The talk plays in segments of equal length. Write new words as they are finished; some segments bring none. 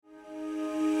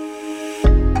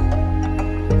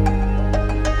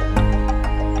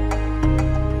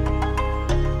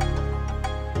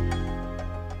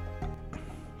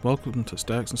Welcome to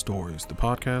Stacks and Stories, the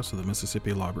podcast of the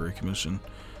Mississippi Library Commission.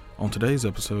 On today's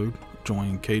episode,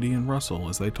 join Katie and Russell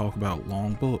as they talk about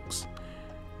long books.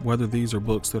 Whether these are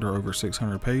books that are over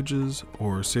 600 pages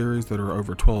or a series that are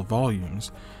over 12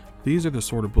 volumes, these are the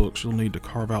sort of books you'll need to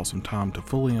carve out some time to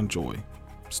fully enjoy.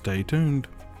 Stay tuned.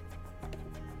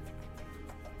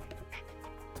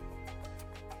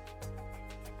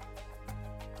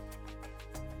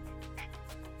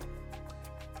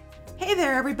 Hey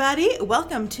there, everybody.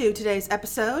 Welcome to today's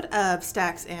episode of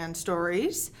Stacks and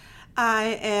Stories.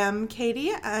 I am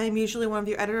Katie. I'm usually one of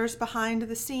your editors behind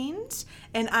the scenes,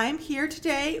 and I'm here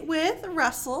today with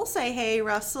Russell. Say hey,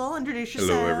 Russell. Introduce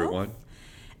yourself. Hello, everyone.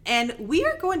 And we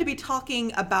are going to be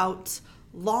talking about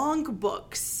long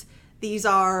books. These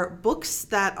are books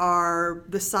that are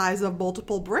the size of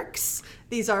multiple bricks.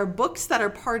 These are books that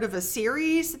are part of a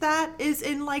series that is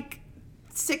in like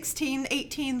 16,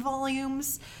 18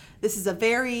 volumes. This is a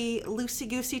very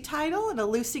loosey-goosey title and a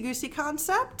loosey-goosey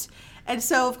concept. And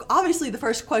so, obviously, the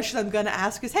first question I'm going to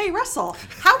ask is, hey, Russell,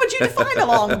 how would you define a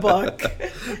long book?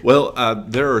 Well,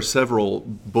 there are several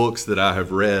books that I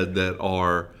have read that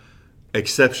are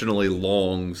exceptionally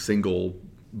long single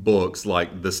books,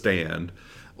 like The Stand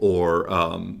or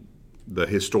The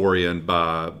Historian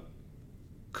by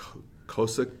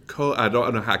Kosako. I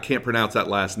don't know how, I can't pronounce that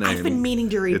last name. I've been meaning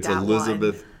to read that one. It's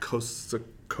Elizabeth Kosakova.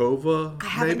 I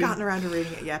haven't gotten around to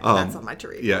reading it yet, but that's on my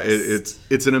to-read list.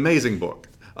 It's an amazing book,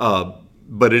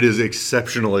 but it is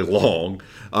exceptionally long.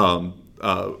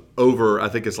 Over, I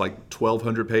think it's like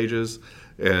 1,200 pages,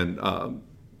 and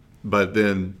but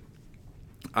then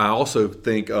I also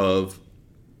think of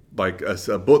like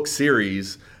a book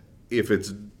series. If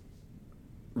it's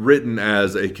written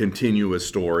as a continuous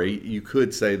story, you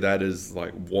could say that is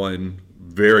like one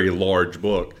very large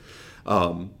book.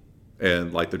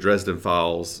 And like the Dresden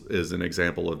Files is an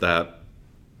example of that.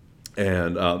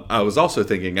 And I was also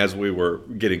thinking, as we were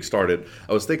getting started,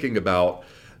 I was thinking about,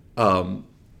 okay,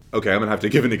 I'm going to have to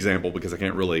give an example because I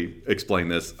can't really explain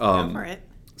this. Go for it.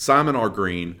 Simon R.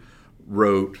 Green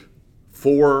wrote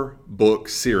 4 book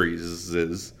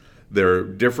series. They're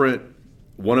different.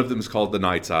 One of them is called The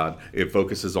Nightside. It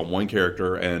focuses on one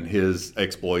character and his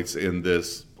exploits in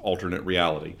this alternate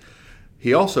reality.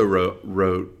 He also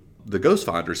wrote the Ghost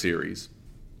Finder series.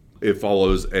 It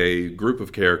follows a group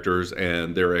of characters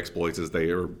and their exploits as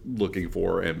they are looking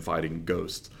for and fighting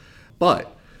ghosts.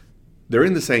 But they're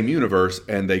in the same universe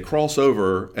and they cross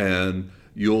over, and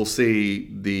you'll see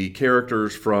the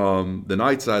characters from the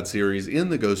Nightside series in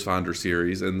the Ghost Finder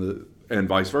series and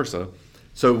vice versa.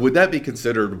 So would that be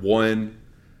considered one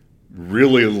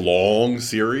really long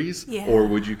series? Yeah. Or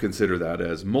would you consider that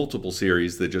as multiple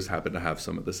series that just happen to have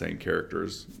some of the same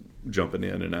characters jumping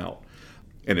in and out?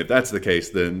 And if that's the case,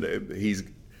 then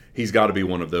he's got to be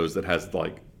one of those that has,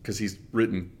 like, because he's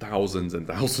written thousands and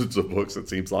thousands of books, it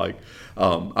seems like.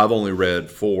 I've only read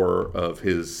 4 of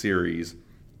his series,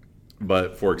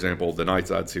 but for example, the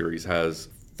Nightside series has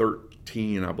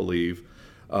 13, I believe,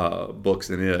 books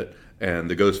in it, and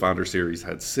the Ghost Finder series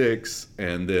had 6,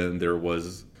 and then there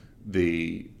was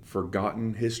the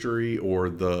Forgotten History or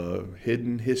the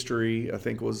Hidden History, I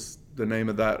think was the name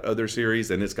of that other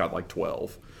series, and it's got like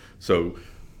 12. So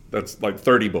that's like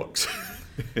 30 books.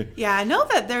 Yeah, I know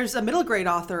that there's a middle grade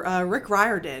author, Rick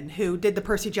Riordan, who did the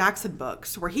Percy Jackson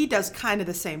books, where he does kind of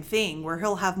the same thing, where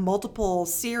he'll have multiple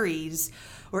series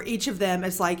where each of them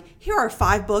is like, here are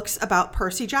 5 books about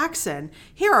Percy Jackson.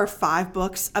 Here are 5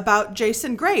 books about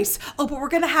Jason Grace. Oh, but we're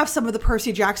going to have some of the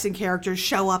Percy Jackson characters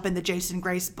show up in the Jason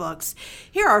Grace books.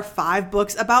 Here are 5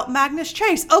 books about Magnus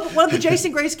Chase. Oh, but one of the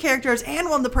Jason Grace characters and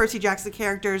one of the Percy Jackson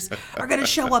characters are going to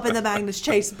show up in the Magnus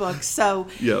Chase books. So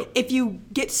If you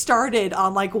get started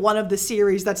on like one of the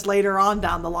series that's later on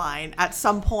down the line, at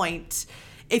some point,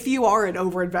 if you are an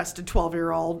overinvested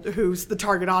 12-year-old who's the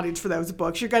target audience for those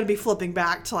books, you're going to be flipping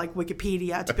back to like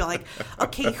Wikipedia to be like,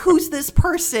 okay, who's this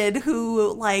person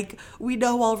who like we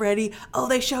know already? Oh,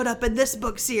 they showed up in this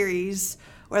book series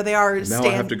where they are. Now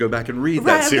I have to go back and read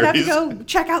that series. I have to go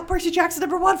check out Percy Jackson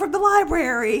 #1 from the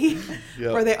library,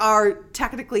 where they are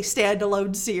technically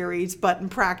standalone series, but in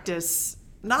practice,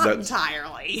 not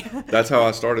entirely. That's how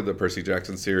I started the Percy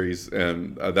Jackson series,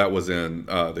 and that was in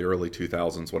the early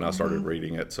 2000s when I started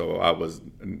reading it. So I was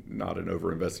not an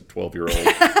overinvested 12-year-old.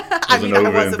 I was an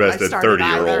overinvested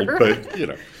 30-year-old. But, you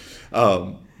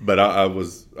know. But I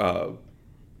was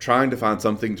trying to find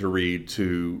something to read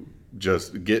to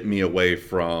just get me away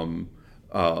from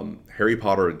Harry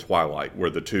Potter and Twilight, were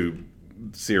the 2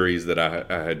 series that I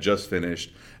had just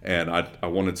finished. And I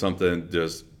wanted something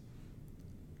just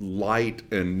light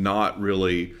and not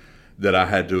really that I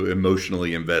had to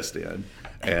emotionally invest in.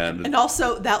 And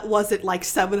also, that wasn't like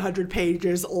 700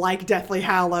 pages like Deathly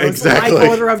Hallows, Exactly. like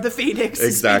Order of the Phoenix,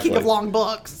 Exactly. speaking of long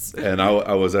books. And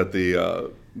I was at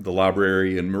the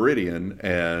library in Meridian,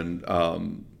 and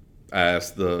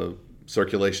asked the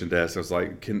circulation desk, I was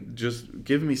like, can just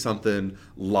give me something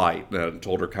light. And I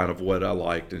told her kind of what I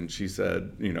liked, and she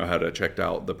said, had I checked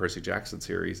out the Percy Jackson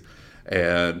series,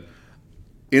 and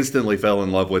instantly fell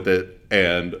in love with it.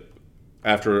 And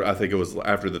I think it was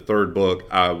after the third book,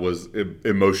 I was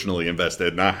emotionally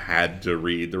invested, and I had to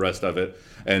read the rest of it.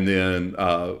 And then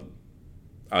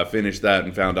I finished that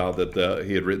and found out that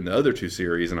he had written the other two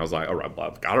series, and I was like, all right, well,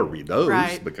 I've got to read those,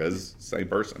 right, because same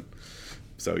person.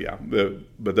 So yeah,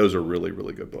 but those are really,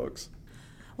 really good books.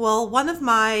 Well,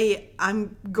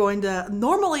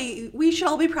 normally we should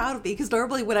all be proud of me, because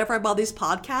normally whenever I'm on these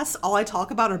podcasts, all I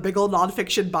talk about are big old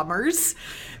nonfiction bummers,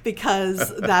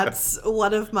 because that's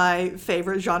one of my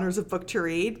favorite genres of book to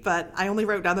read. But I only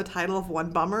wrote down the title of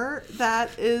one bummer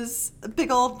that is a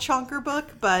big old chonker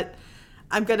book, but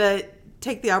I'm going to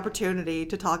take the opportunity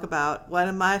to talk about one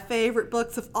of my favorite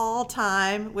books of all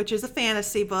time, which is a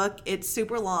fantasy book. It's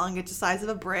super long. It's the size of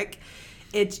a brick.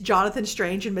 It's Jonathan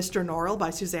Strange and Mr. Norrell by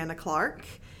Susanna Clarke.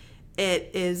 It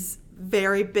is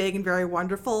very big and very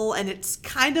wonderful, and it's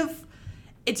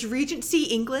Regency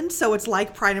England, so it's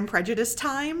like Pride and Prejudice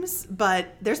times,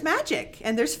 but there's magic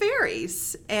and there's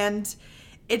fairies, and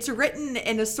it's written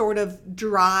in a sort of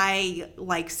dry,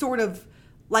 like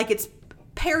it's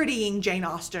parodying Jane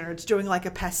Austen, or it's doing like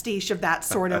a pastiche of that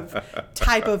sort of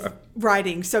type of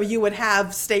writing. So you would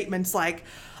have statements like,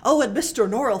 oh, and Mr.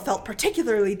 Norrell felt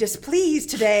particularly displeased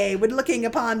today when looking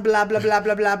upon blah, blah, blah,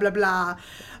 blah, blah, blah, blah.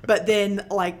 But then,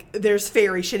 like, there's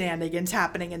fairy shenanigans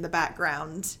happening in the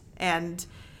background. And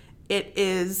it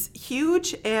is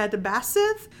huge and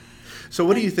massive. So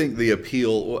what do you think the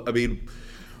appeal, I mean,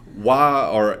 why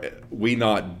are we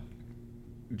not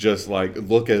just like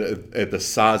look at the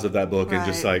size of that book, right, and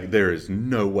just like, there is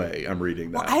no way I'm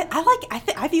reading that? Well,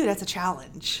 I view it as a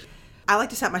challenge. I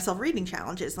like to set myself reading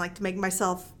challenges, like to make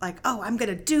myself like, oh, I'm going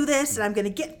to do this and I'm going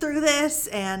to get through this.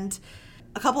 And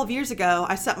a couple of years ago,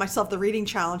 I set myself the reading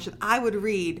challenge that I would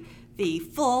read the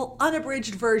full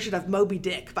unabridged version of Moby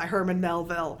Dick by Herman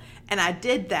Melville. And I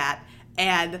did that,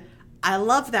 and I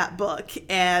love that book.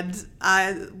 And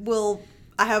I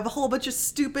have a whole bunch of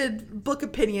stupid book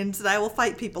opinions that I will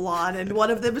fight people on, and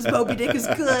one of them is Moby Dick is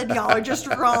good. Y'all are just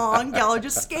wrong. Y'all are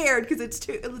just scared because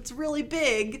it's really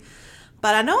big.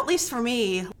 But I know, at least for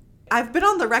me, I've been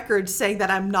on the record saying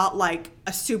that I'm not like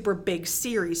a super big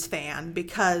series fan,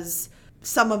 because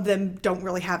some of them don't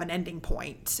really have an ending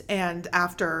point. And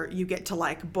after you get to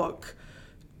like book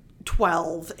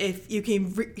 12, if you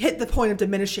can hit the point of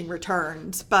diminishing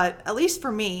returns. But at least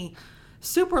for me,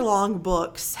 super long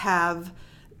books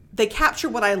they capture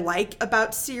what I like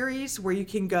about series, where you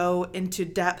can go into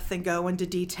depth and go into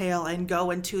detail and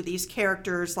go into these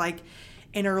characters' like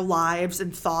inner lives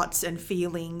and thoughts and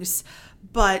feelings,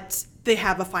 but they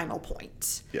have a final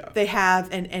point. Yeah. They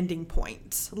have an ending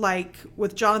point. Like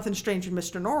with Jonathan Strange and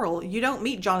Mr. Norrell, you don't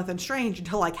meet Jonathan Strange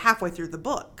until like halfway through the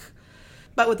book.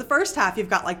 But with the first half, you've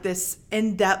got like this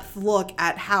in-depth look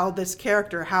at how this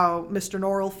character, how Mr.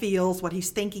 Norrell feels, what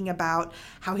he's thinking about,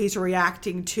 how he's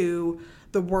reacting to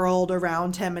the world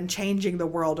around him and changing the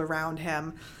world around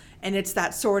him. And it's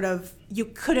that sort of, you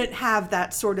couldn't have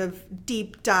that sort of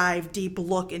deep dive, deep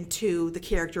look into the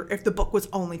character if the book was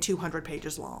only 200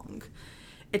 pages long.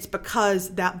 It's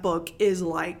because that book is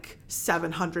like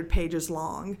 700 pages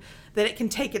long that it can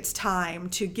take its time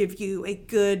to give you a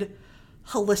good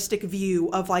holistic view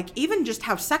of like even just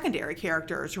how secondary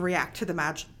characters react to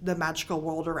the magical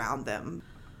world around them.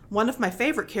 One of my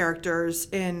favorite characters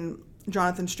in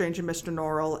Jonathan Strange and Mr.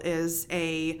 Norrell is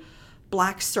a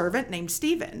black servant named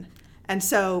Stephen. And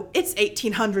so it's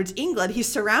 1800s England. He's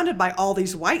surrounded by all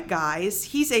these white guys.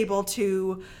 He's able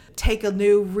to take a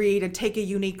new read and take a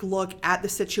unique look at the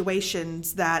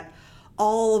situations that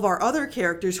all of our other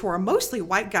characters, who are mostly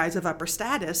white guys of upper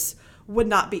status, would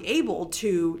not be able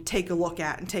to take a look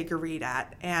at and take a read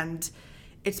at. And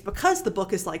it's because the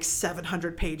book is like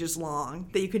 700 pages long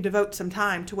that you can devote some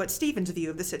time to what Stephen's view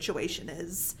of the situation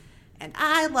is. And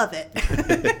I love it.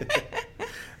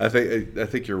 I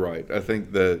think you're right. I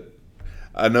think that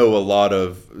I know a lot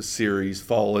of series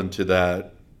fall into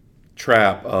that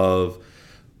trap of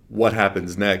what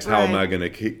happens next. How am I going to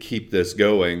keep this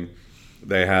going?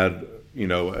 They had,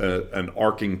 an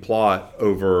arcing plot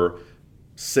over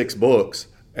 6 books,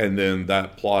 and then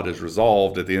that plot is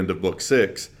resolved at the end of book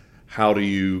 6. How do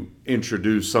you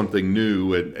introduce something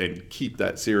new and keep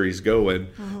that series going?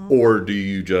 Mm-hmm. Or do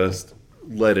you just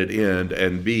let it end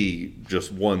and be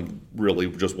just one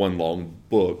long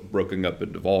book broken up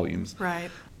into volumes. Right.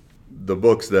 The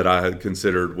books that I had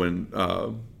considered when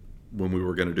we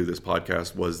were going to do this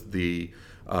podcast was the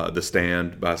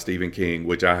Stand by Stephen King,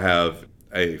 which I have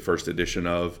a first edition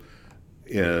of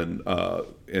in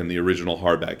the original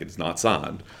hardback. It's not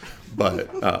signed, but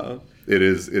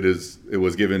it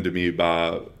was given to me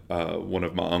by one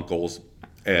of my uncles,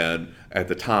 and at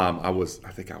the time I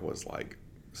think I was like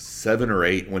 7 or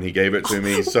 8 when he gave it to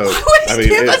me. So I mean,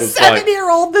 give a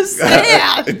 7-year-old the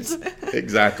Stand.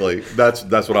 Exactly. That's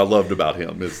what I loved about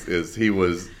him is he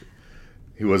was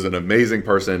an amazing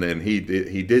person, and he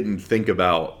didn't think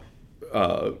about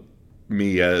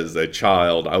me as a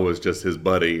child. I was just his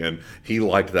buddy, and he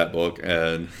liked that book,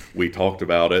 and we talked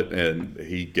about it, and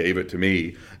he gave it to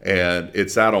me, and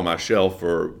it sat on my shelf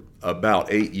for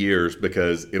about 8 years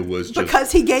because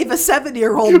he gave a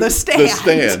 7-year-old the Stand. The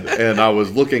Stand, and I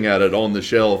was looking at it on the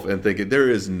shelf and thinking, there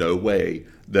is no way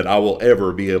that I will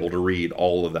ever be able to read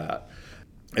all of that.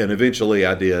 And eventually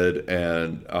I did,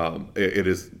 and it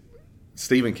is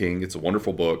Stephen King. It's a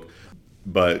wonderful book,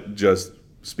 but just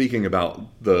speaking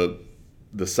about the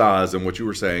size and what you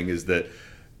were saying is that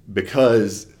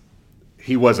because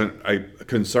he wasn't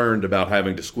concerned about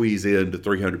having to squeeze into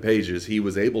 300 pages, he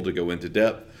was able to go into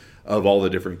depth of all the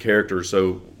different characters.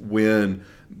 So when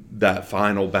that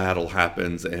final battle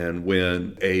happens and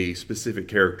when a specific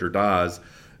character dies,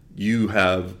 you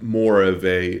have more of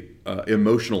a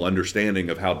emotional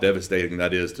understanding of how devastating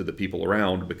that is to the people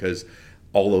around, because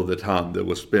all of the time that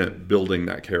was spent building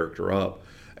that character up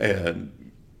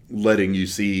and letting you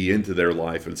see into their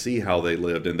life and see how they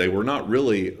lived. And they were not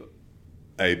really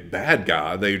a bad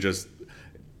guy. They just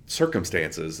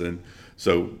circumstances. And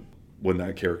so when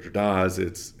that character dies,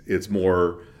 it's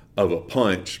more of a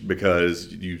punch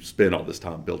because you spend all this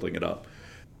time building it up.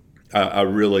 I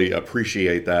really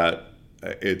appreciate that.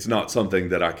 It's not something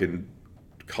that I can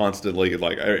constantly,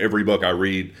 like every book I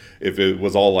read, if it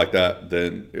was all like that,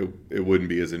 then it wouldn't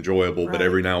be as enjoyable. Right. But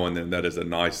every now and then that is a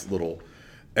nice little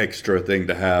extra thing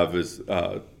to have, is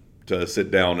to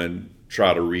sit down and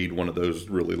try to read one of those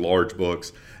really large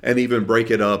books and even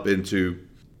break it up into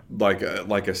like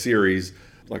a series.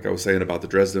 Like I was saying about the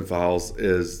Dresden Files,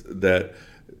 is that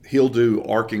he'll do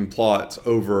arcing plots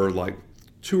over like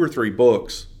 2 or 3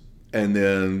 books, and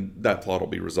then that plot will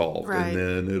be resolved, right, and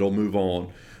then it'll move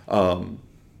on.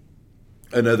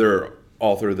 Another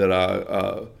author that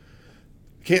I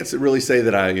can't really say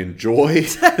that I enjoy,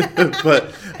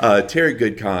 but Terry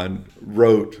Goodkind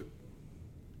wrote,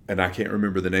 and I can't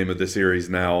remember the name of the series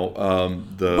now.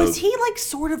 Was he like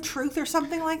Sword of Truth or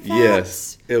something like that?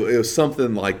 Yes, it was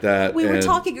something like that. We were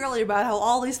talking earlier about how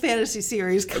all these fantasy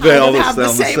series kind of have the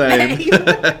same name.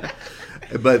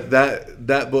 But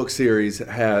that book series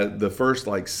had the first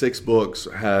like 6 books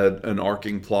had an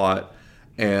arcing plot,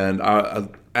 and I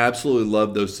absolutely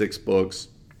loved those 6 books.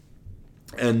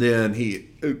 And then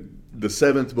the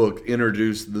 7th book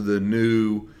introduced the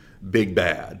new big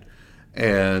bad,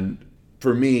 and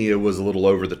for me it was a little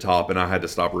over the top, and I had to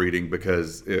stop reading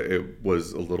because it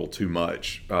was a little too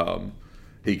much.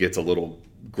 He gets a little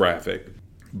graphic,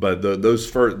 but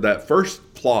that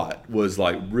first plot was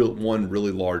like one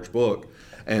really large book,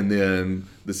 and then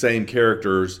the same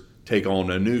characters take on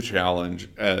a new challenge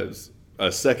as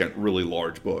a second really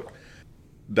large book.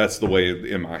 That's the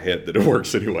way in my head that it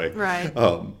works anyway. Right.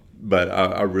 But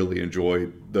I really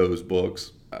enjoyed those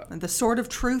books. The Sword of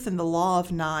Truth and the Law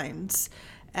of Nines.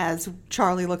 As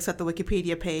Charlie looks at the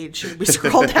Wikipedia page, we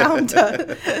scroll down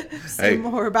to see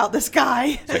more about this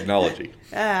guy. Technology.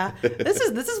 Yeah, this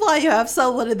is why you have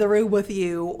someone in the room with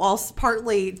you, also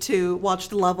partly to watch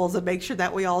the levels and make sure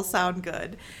that we all sound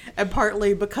good, and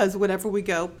partly because whenever we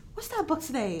go, what's that book's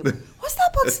name? What's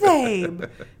that book's name?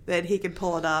 Then he can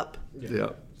pull it up. Yeah.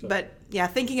 But yeah,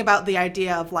 thinking about the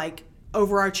idea of like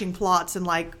overarching plots and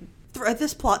like,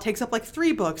 this plot takes up like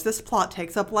 3 books. This plot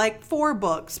takes up like 4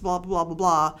 books. Blah blah blah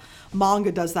blah.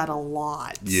 Manga does that a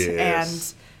lot.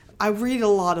 Yes. And I read a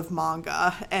lot of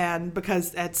manga, and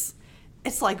because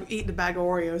it's like eating a bag of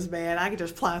Oreos, man. I can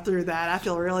just plow through that. I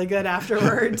feel really good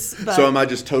afterwards. But, so am I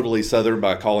just totally Southern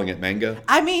by calling it manga?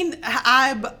 I mean,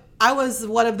 I was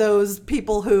one of those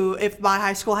people who, if my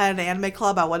high school had an anime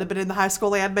club, I would have been in the high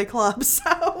school anime club.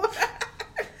 So.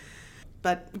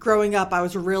 But growing up, I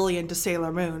was really into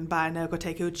Sailor Moon by Naoko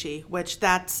Takeuchi, which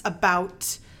that's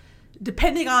about,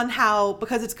 depending on how,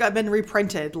 because it's been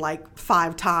reprinted like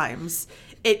 5 times,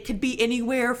 it could be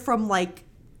anywhere from like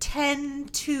 10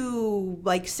 to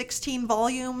like 16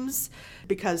 volumes.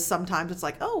 because sometimes it's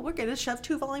like, oh, we're going to shove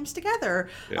 2 volumes together.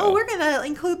 Yeah. Oh, we're going to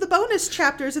include the bonus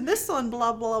chapters in this one,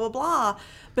 blah, blah, blah, blah.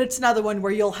 But it's another one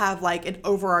where you'll have like an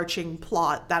overarching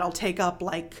plot that'll take up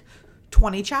like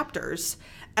 20 chapters.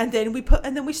 And then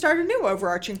we start a new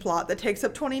overarching plot that takes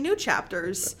up 20 new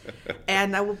chapters.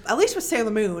 And at least with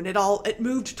Sailor Moon, it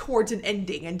moved towards an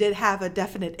ending and did have a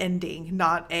definite ending,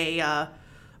 not a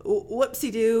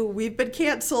whoopsie-doo, we've been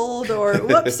canceled, or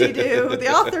whoopsie-doo, the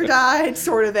author died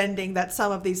sort of ending that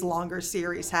some of these longer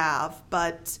series have.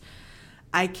 But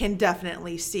I can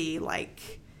definitely see,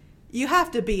 like, you have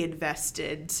to be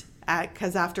invested,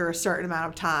 because after a certain amount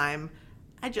of time,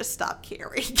 I just stopped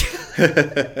caring.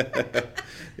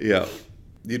 Yeah,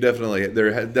 there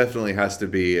definitely has to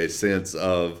be a sense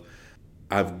of,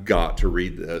 I've got to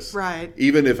read this. Right.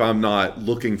 Even if I'm not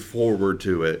looking forward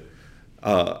to it,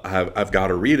 I've got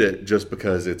to read it just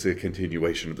because it's a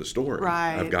continuation of the story.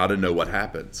 Right. I've got to know what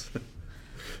happens.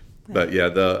 But yeah,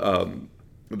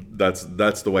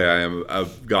 that's the way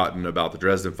I've gotten about the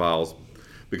Dresden Files,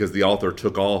 because the author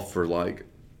took off for like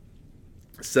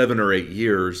 7 or 8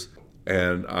 years,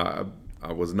 and I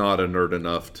was not a nerd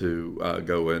enough to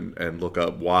go and look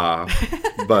up why,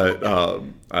 but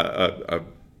I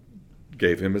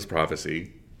gave him his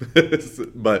privacy.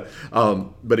 but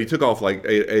he took off like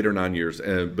 8 or 9 years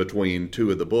and between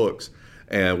 2 of the books,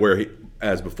 and where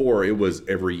as before it was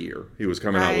every year he was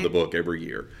coming out with a book every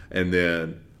year, and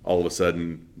then all of a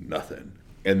sudden nothing,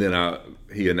 and then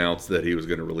he announced that he was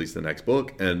going to release the next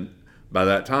book, and by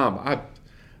that time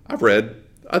I've read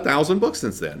 1,000 books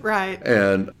since then. Right.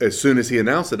 And as soon as he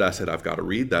announced it, I said, I've got to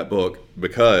read that book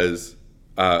because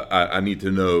I need to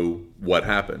know what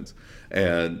happens.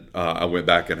 And I went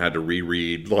back and had to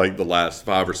reread like the last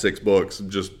 5 or 6 books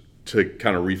just to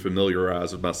kind of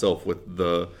refamiliarize myself with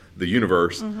the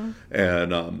universe.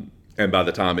 Mm-hmm. And by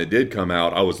the time it did come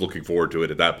out, I was looking forward to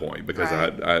it at that point because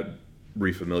I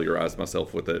refamiliarized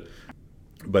myself with it.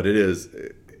 But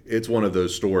it's one of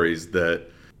those stories that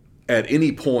at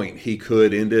any point he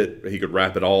could end it, he could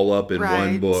wrap it all up in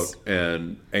one book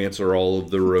and answer all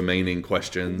of the remaining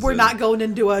questions. We're not going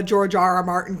into a George R.R.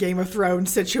 Martin Game of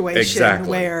Thrones situation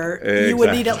where you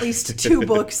would need at least 2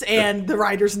 books and the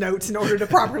writer's notes in order to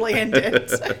properly end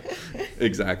it.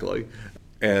 Exactly.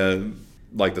 And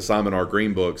like the Simon R.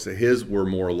 Green books, his were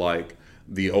more like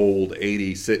the old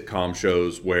 80s sitcom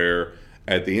shows where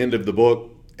at the end of the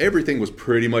book, everything was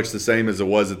pretty much the same as it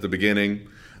was at the beginning.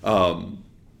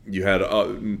 You had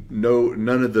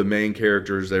none of the main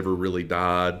characters ever really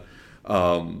died,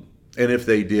 and if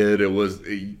they did, it was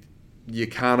you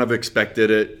kind of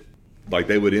expected it. Like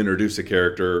they would introduce a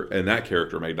character, and that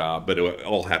character may die, but it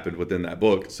all happened within that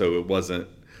book, so it wasn't.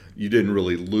 You didn't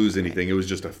really lose anything. It was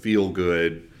just a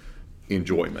feel-good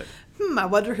enjoyment. I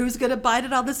wonder who's going to bite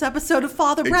it on this episode of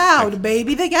Father Brown.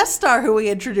 Maybe the guest star who we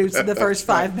introduced in the first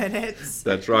 5 minutes.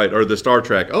 That's right. Or the Star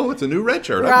Trek. Oh, it's a new red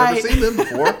shirt. I've never seen them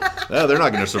before. No, they're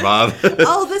not going to survive.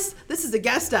 Oh, this is a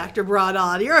guest actor brought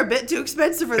on. You're a bit too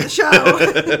expensive for the show.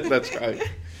 That's right.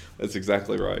 That's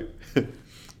exactly right.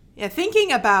 Yeah,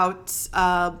 thinking about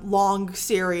long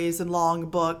series and long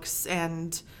books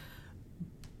and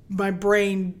my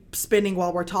brain spinning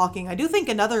while we're talking, I do think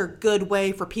another good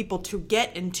way for people to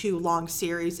get into long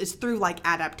series is through like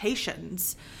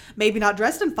adaptations. Maybe not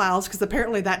Dresden Files, because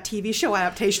apparently that TV show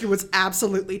adaptation was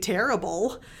absolutely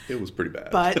terrible. It was pretty bad.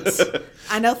 But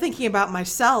I know, thinking about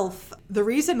myself, the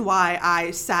reason why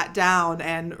I sat down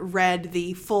and read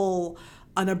the full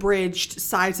unabridged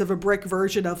Sides of a Brick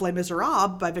version of Les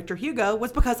Miserables by Victor Hugo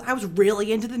was because I was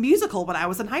really into the musical when I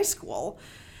was in high school.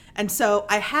 And so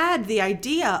I had the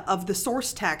idea of the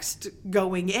source text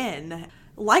going in,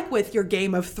 like with your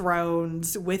Game of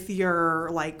Thrones, with your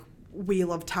like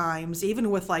Wheel of Times,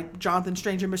 even with like Jonathan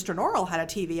Strange and Mr. Norrell had a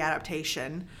TV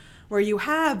adaptation, where you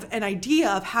have an idea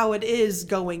of how it is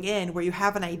going in, where you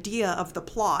have an idea of the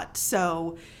plot.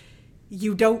 So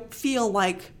you don't feel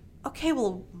like, okay,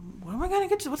 well, when are we going to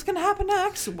get to what's going to happen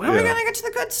next? When are we going to get to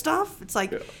the good stuff? It's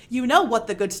like, you know what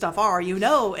the good stuff are. You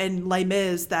know in Les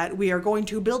Mis that we are going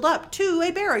to build up to a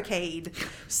barricade.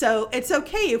 So it's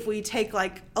okay if we take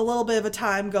like a little bit of a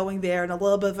time going there and a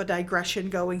little bit of a digression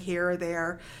going here or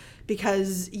there,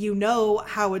 because you know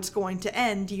how it's going to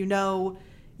end. You know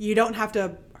you don't have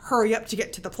to hurry up to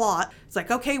get to the plot. It's like,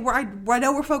 okay, I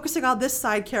know we're focusing on this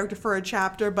side character for a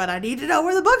chapter, but I need to know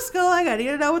where the book's going. I need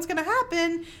to know what's going to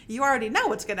happen. You already know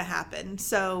what's going to happen.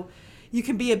 So you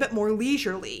can be a bit more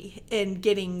leisurely in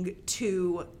getting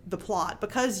to the plot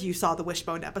because you saw the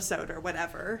Wishbone episode or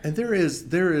whatever. And there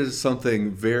is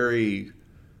something very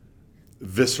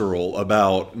visceral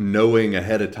about knowing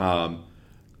ahead of time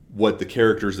what the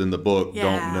characters in the book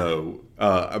don't know.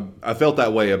 I felt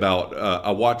that way about,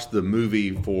 I watched the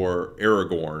movie for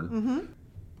Aragorn. Mm-hmm.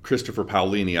 Christopher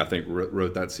Paolini, I think,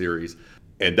 wrote that series.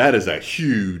 And that is a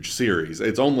huge series.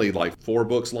 It's only like 4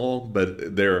 books long,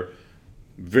 but they're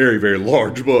very, very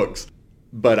large books.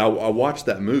 But I watched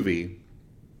that movie,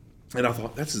 and I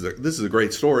thought, this is a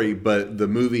great story, but the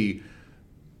movie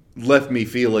left me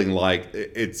feeling like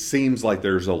it seems like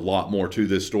there's a lot more to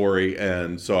this story,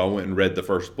 and so I went and read the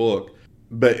first book.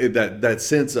 But that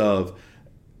sense of,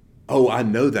 oh, I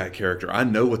know that character. I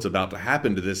know what's about to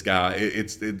happen to this guy.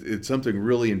 It's something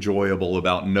really enjoyable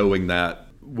about knowing that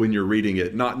when you're reading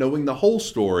it, not knowing the whole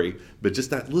story, but just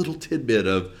that little tidbit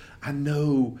of, I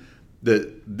know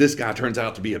that this guy turns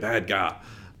out to be a bad guy.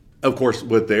 Of course,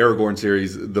 with the Aragorn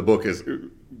series, the book is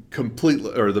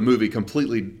completely, or the movie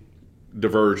completely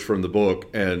diverged from the book,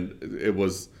 and it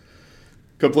was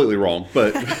completely wrong.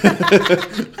 But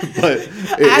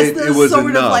it was sort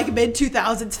enough. Of like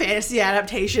mid-2000s fantasy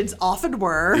adaptations often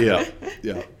were. Yeah.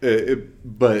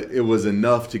 But it was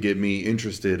enough to get me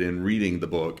interested in reading the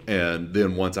book, and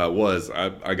then once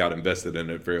I got invested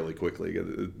in it fairly quickly.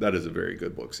 That is a very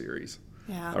good book series.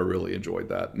 Yeah. I really enjoyed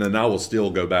that. And then I will still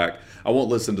go back. I won't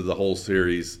listen to the whole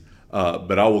series,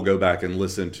 but I will go back and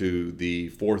listen to the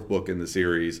 4th book in the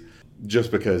series,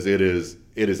 just because it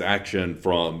is action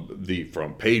from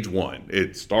page 1.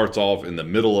 It starts off in the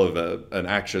middle of an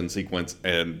action sequence,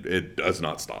 and it does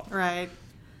not stop. Right.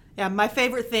 Yeah, my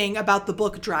favorite thing about the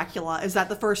book Dracula is that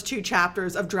the first 2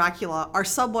 chapters of Dracula are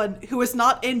someone who is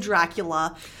not in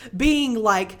Dracula being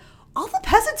like, all the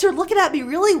peasants are looking at me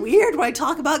really weird when I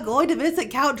talk about going to visit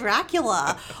Count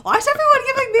Dracula. Why is everyone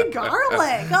giving me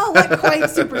garlic? Oh, what quaint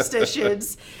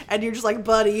superstitions. And you're just like,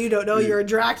 buddy, you don't know you're a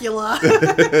Dracula.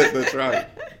 That's right.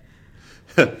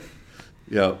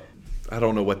 Yeah. I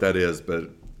don't know what that is, but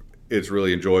it's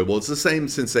really enjoyable. It's the same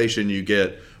sensation you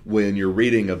get when you're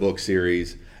reading a book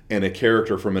series and a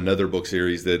character from another book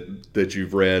series that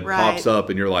you've read pops up,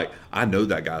 and you're like, I know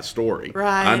that guy's story.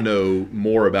 Right. I know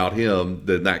more about him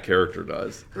than that character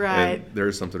does. Right. And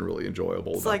there's something really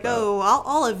enjoyable It's about like, that.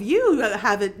 all of you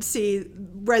haven't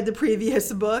read the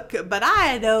previous book, but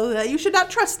I know that you should not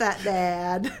trust that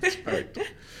dad.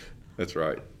 That's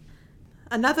right.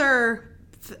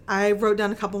 I wrote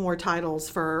down a couple more titles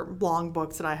for long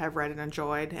books that I have read and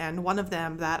enjoyed, and one of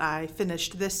them that I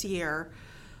finished this year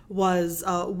was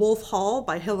Wolf Hall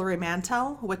by Hillary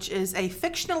Mantel, which is a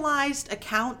fictionalized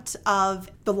account of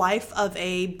the life of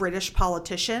a British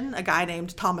politician, a guy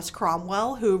named Thomas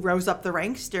Cromwell, who rose up the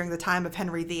ranks during the time of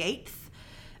Henry VIII.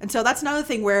 And so that's another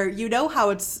thing where you know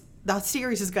how the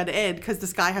series is going to end because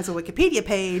this guy has a Wikipedia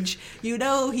page. You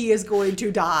know he is going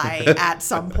to die at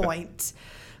some point.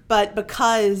 But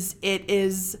because it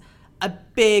is a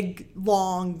big,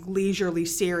 long, leisurely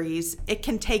series, it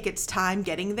can take its time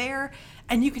getting there.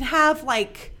 And you can have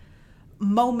like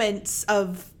moments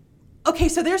of, okay,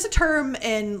 so there's a term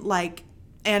in like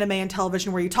anime and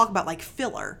television where you talk about like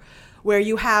filler, where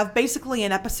you have basically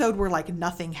an episode where like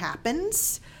nothing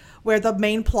happens, where the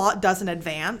main plot doesn't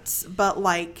advance. But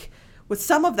like with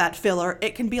some of that filler,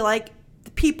 it can be like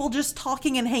people just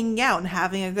talking and hanging out and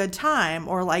having a good time,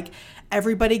 or like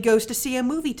everybody goes to see a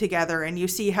movie together and you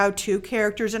see how 2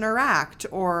 characters interact,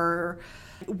 or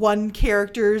one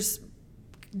character's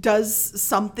does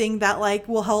something that like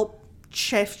will help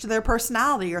shift their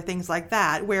personality or things like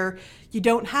that, where you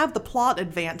don't have the plot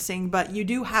advancing, but you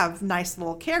do have nice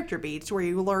little character beats where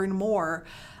you learn more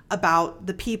about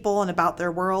the people and about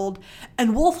their world.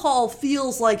 And Wolf Hall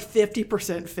feels like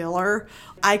 50% filler.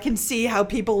 I can see how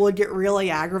people would get really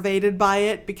aggravated by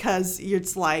it because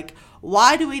it's like,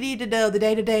 why do we need to know the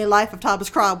day-to-day life of Thomas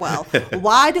Cromwell?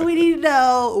 Why do we need to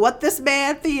know what this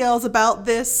man feels about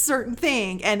this certain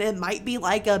thing? And it might be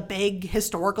like a big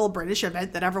historical British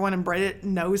event that everyone in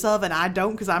Britain knows of, and I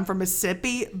don't because I'm from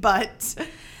Mississippi. But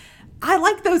I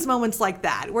like those moments like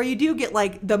that, where you do get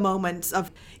like the moments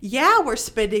of, yeah, we're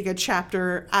spending a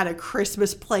chapter at a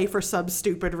Christmas play for some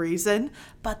stupid reason,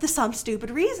 but the some stupid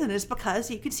reason is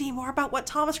because you can see more about what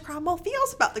Thomas Cromwell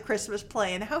feels about the Christmas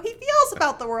play and how he feels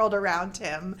about the world around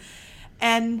him.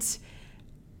 And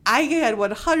I can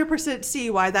 100% see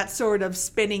why that sort of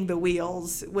spinning the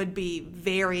wheels would be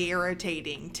very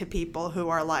irritating to people who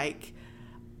are like,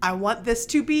 I want this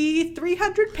to be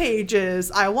 300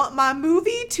 pages. I want my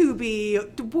movie to be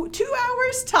 2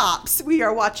 hours tops. We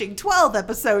are watching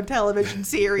 12-episode television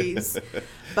series.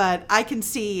 But I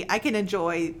can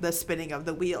enjoy the spinning of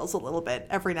the wheels a little bit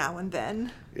every now and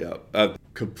then. Yeah, I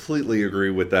completely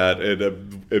agree with that.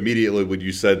 And immediately when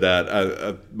you said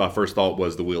that, my first thought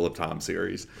was the Wheel of Time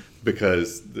series,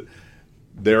 because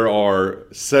there are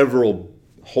several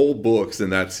whole books in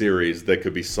that series that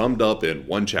could be summed up in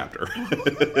one chapter.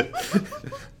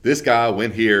 This guy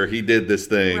went here, he did this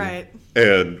thing, Right.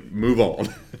 and move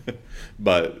on.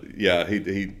 But yeah,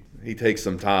 he takes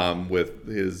some time with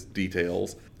his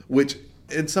details, which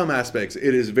in some aspects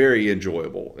it is very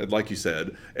enjoyable. And like you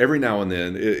said, every now and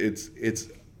then it's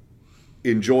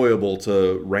enjoyable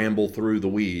to ramble through the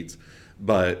weeds.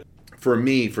 But for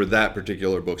me, for that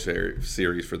particular book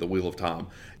series, for The Wheel of Time,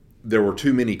 there were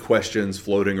too many questions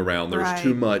floating around. There was Right.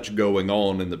 too much going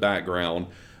on in the background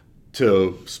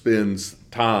to spend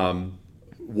time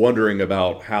wondering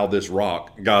about how this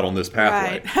rock got on this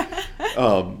pathway.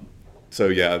 Right. So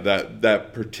yeah,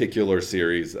 that particular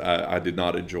series, I did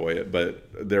not enjoy it, but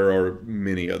there are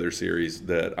many other series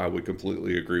that I would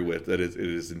completely agree with, that it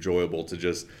is enjoyable to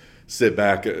just sit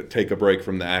back, take a break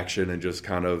from the action, and just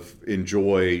kind of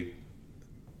enjoy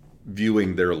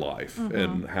viewing their life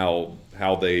and how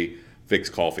they fix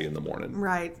coffee in the morning.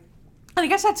 Right. And I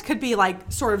guess that could be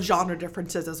like sort of genre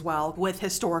differences as well with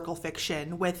historical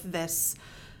fiction, with this,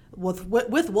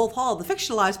 with Wolf Hall, the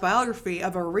fictionalized biography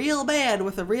of a real man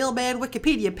with a real man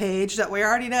Wikipedia page that we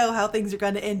already know how things are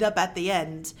going to end up at the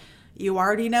end. You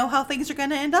already know how things are going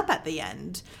to end up at the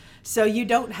end. So you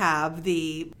don't have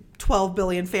the 12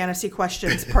 billion fantasy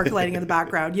questions percolating in the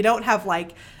background. You don't have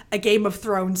like a Game of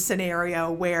Thrones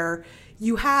scenario where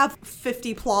you have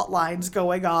 50 plot lines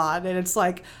going on and it's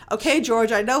like, okay,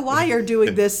 George, I know why you're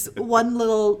doing this one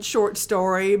little short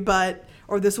story,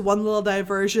 or this one little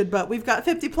diversion, but we've got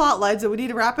 50 plot lines and we need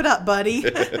to wrap it up, buddy.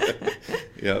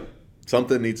 Yep.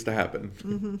 Something needs to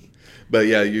happen. But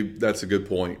yeah, that's a good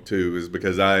point too, is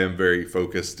because I am very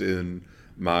focused in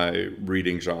my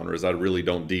reading genres. I really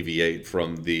don't deviate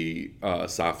from the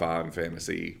sci-fi and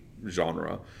fantasy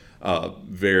genre.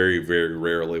 Very, very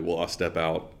rarely will I step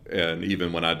out, and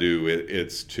even when I do,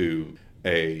 it's to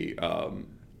a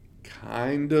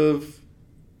kind of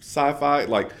sci-fi.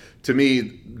 Like, to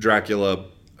me, Dracula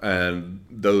and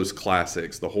those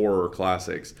classics, the horror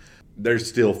classics, they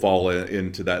still fall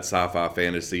into that sci-fi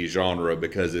fantasy genre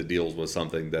because it deals with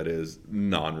something that is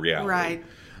non-reality. Right.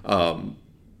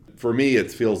 For me,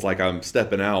 it feels like I'm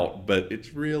stepping out, but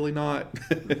it's really not.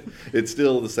 It's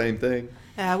still the same thing.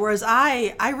 Whereas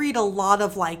I read a lot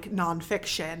of like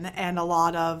nonfiction and a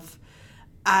lot of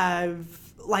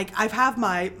I've have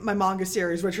my manga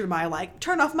series, which are my like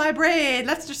turn off my brain,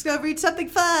 let's just go read something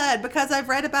fun, because I've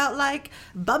read about like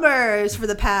bummers for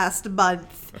the past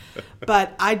month.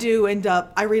 But I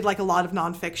read like a lot of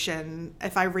nonfiction.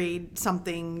 If I read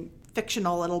something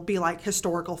fictional, it'll be like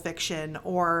historical fiction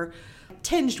or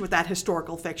tinged with that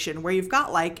historical fiction where you've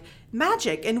got like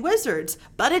magic and wizards,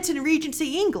 but it's in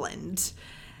Regency England.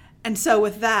 And so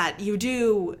with that, you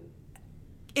do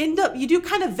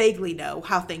kind of vaguely know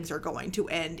how things are going to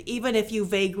end, even if you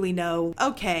vaguely know,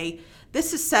 okay,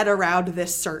 this is set around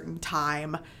this certain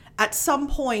time. At some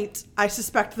point, I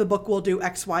suspect the book will do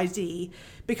XYZ,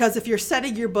 because if you're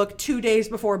setting your book 2 days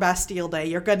before Bastille Day,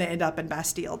 you're going to end up in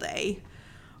Bastille Day.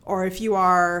 Or if you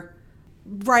are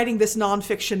writing this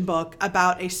nonfiction book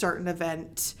about a certain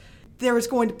event, there is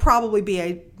going to probably be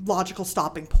a logical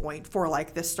stopping point for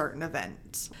like this certain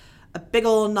event. A big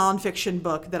old nonfiction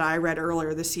book that I read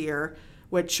earlier this year,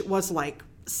 which was like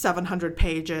 700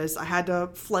 pages. I had to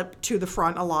flip to the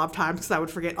front a lot of times because I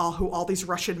would forget who all these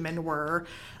Russian men were.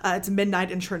 It's Midnight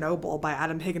in Chernobyl by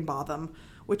Adam Higginbotham,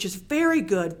 which is very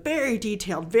good, very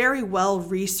detailed, very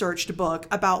well-researched book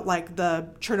about like the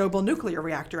Chernobyl nuclear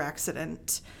reactor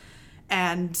accident.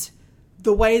 And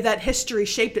the way that history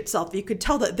shaped itself, you could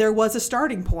tell that there was a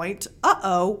starting point.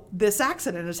 This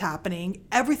accident is happening.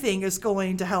 Everything is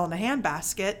going to hell in a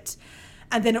handbasket.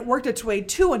 And then it worked its way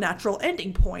to a natural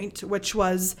ending point, which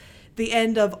was the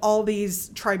end of all these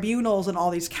tribunals and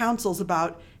all these councils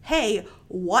about, hey,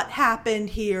 what happened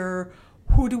here?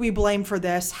 Who do we blame for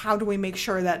this? How do we make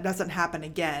sure that doesn't happen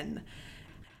again?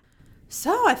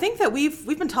 So I think that we've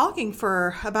been talking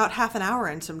for about half an hour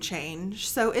and some change.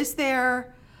 So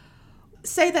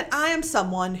say that I am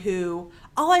someone who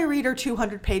all I read are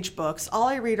 200-page books, all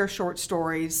I read are short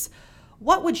stories.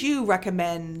 What would you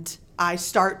recommend I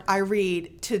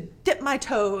read to dip my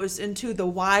toes into the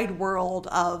wide world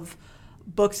of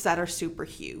books that are super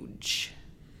huge?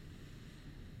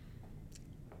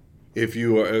 If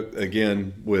you are,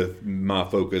 again, with my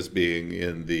focus being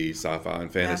in the sci-fi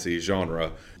and fantasy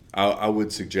genre, I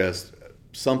would suggest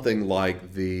something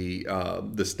like the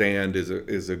Stand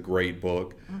is a great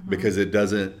book, because it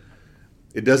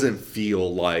doesn't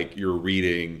feel like you're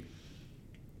reading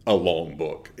a long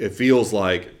book. It feels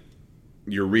like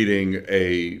you're reading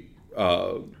a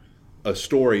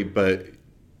story, but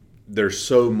there's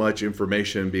so much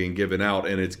information being given out,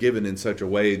 and it's given in such a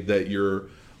way that you're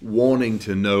wanting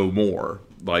to know more.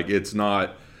 Like, it's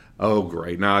not, oh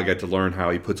great, now I get to learn how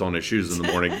he puts on his shoes in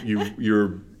the morning.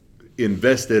 You're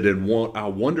invested and I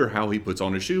wonder how he puts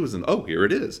on his shoes, and oh, here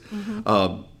it is.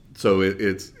 So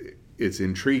it's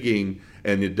intriguing,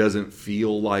 and it doesn't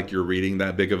feel like you're reading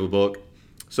that big of a book.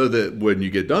 So that when you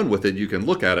get done with it, you can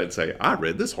look at it and say, I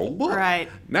read this whole book. Right.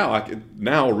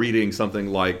 Now reading something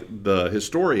like The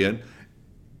Historian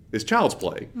is child's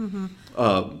play.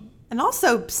 And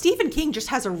also, Stephen King just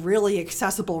has a really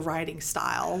accessible writing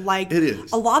style. Like, it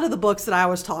is. A lot of the books that I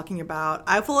was talking about,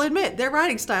 I will admit, their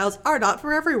writing styles are not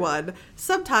for everyone.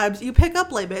 Sometimes you pick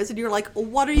up Les Mis and you're like,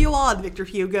 what are you on, Victor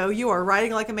Hugo? You are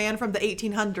writing like a man from the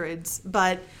 1800s.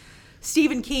 But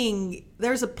Stephen King,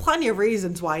 there's plenty of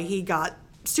reasons why he got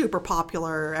super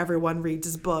popular. Everyone reads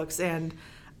his books, and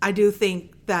I do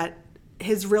think that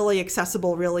his really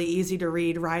accessible, really easy to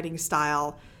read writing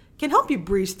style can help you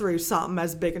breeze through something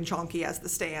as big and chonky as The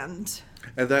Stand.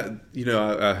 And that,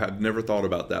 I had never thought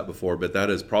about that before, but that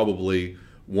is probably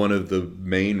one of the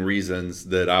main reasons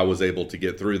that I was able to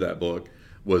get through that book,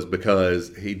 was because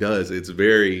it's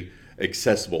very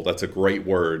accessible. That's a great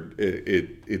word.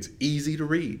 It's easy to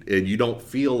read, and you don't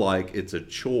feel like it's a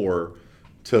chore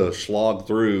to slog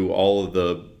through all of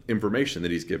the information that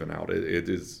he's given out. It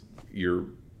is, you're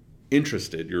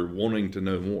interested, you're wanting to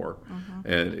know more.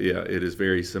 And yeah, it is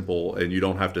very simple, and you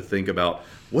don't have to think about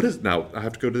now I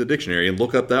have to go to the dictionary and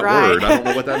look up that word. I don't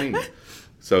know what that means.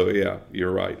 So yeah,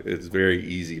 you're right. It's very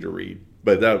easy to read.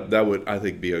 But that would, I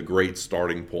think, be a great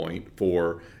starting point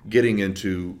for getting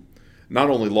into not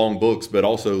only long books, but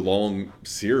also long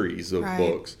series of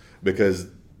books, because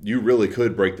you really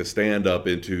could break The Stand up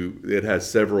into, it has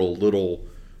several little,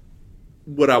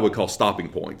 what I would call stopping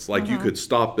points. Like, you could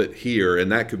stop it here,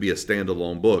 and that could be a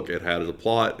standalone book. It had a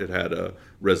plot, it had a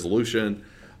resolution,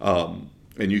 and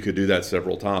you could do that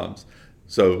several times.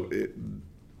 So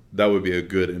that would be a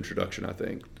good introduction, I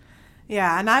think.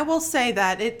 Yeah, and I will say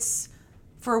that it's,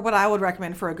 for what I would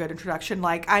recommend for a good introduction,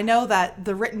 like, I know that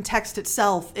the written text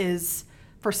itself is,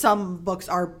 for some books,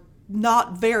 are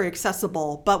not very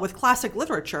accessible, but with classic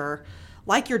literature,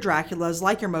 like your Draculas,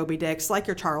 like your Moby Dicks, like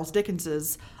your Charles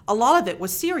Dickenses, a lot of it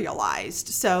was serialized.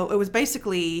 So it was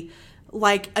basically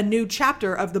like a new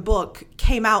chapter of the book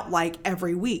came out like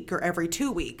every week or every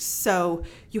 2 weeks. So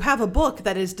you have a book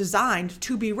that is designed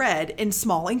to be read in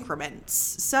small increments.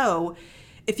 So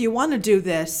if you want to do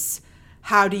this,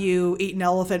 how do you eat an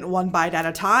elephant one bite at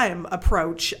a time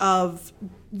approach of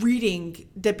reading,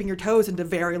 dipping your toes into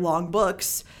very long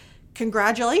books,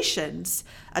 congratulations.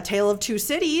 A Tale of Two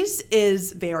Cities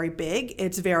is very big,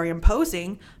 it's very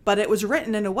imposing, but it was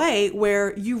written in a way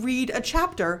where you read a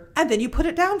chapter and then you put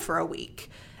it down for a week.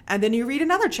 And then you read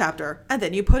another chapter and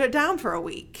then you put it down for a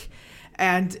week.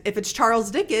 And if it's Charles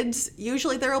Dickens,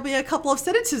 usually there will be a couple of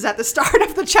sentences at the start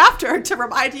of the chapter to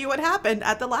remind you what happened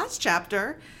at the last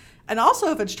chapter. And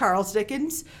also, if it's Charles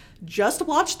Dickens, just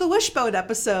watch the Wishbone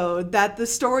episode that the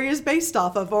story is based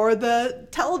off of, or the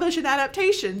television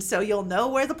adaptation, so you'll know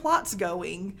where the plot's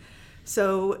going.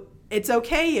 So it's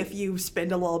okay if you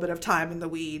spend a little bit of time in the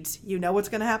weeds. You know what's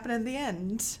going to happen in the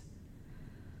end.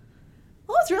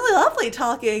 Well, it's really lovely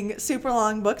talking super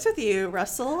long books with you,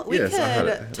 Russell. We could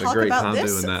talk about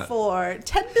this for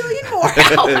 10 billion more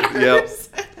hours.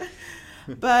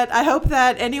 But I hope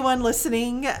that anyone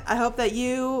listening, I hope that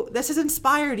this has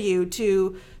inspired you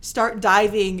to start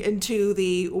diving into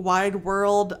the wide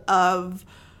world of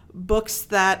books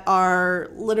that are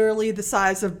literally the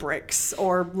size of bricks,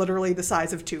 or literally the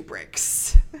size of 2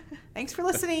 bricks. Thanks for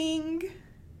listening.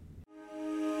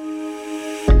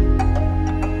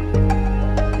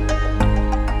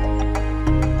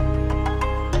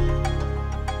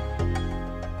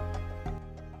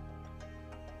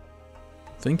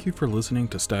 Thank you for listening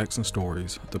to Stacks and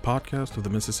Stories, the podcast of the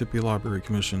Mississippi Library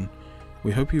Commission.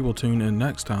 We hope you will tune in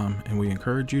next time, and we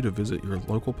encourage you to visit your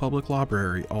local public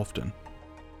library often.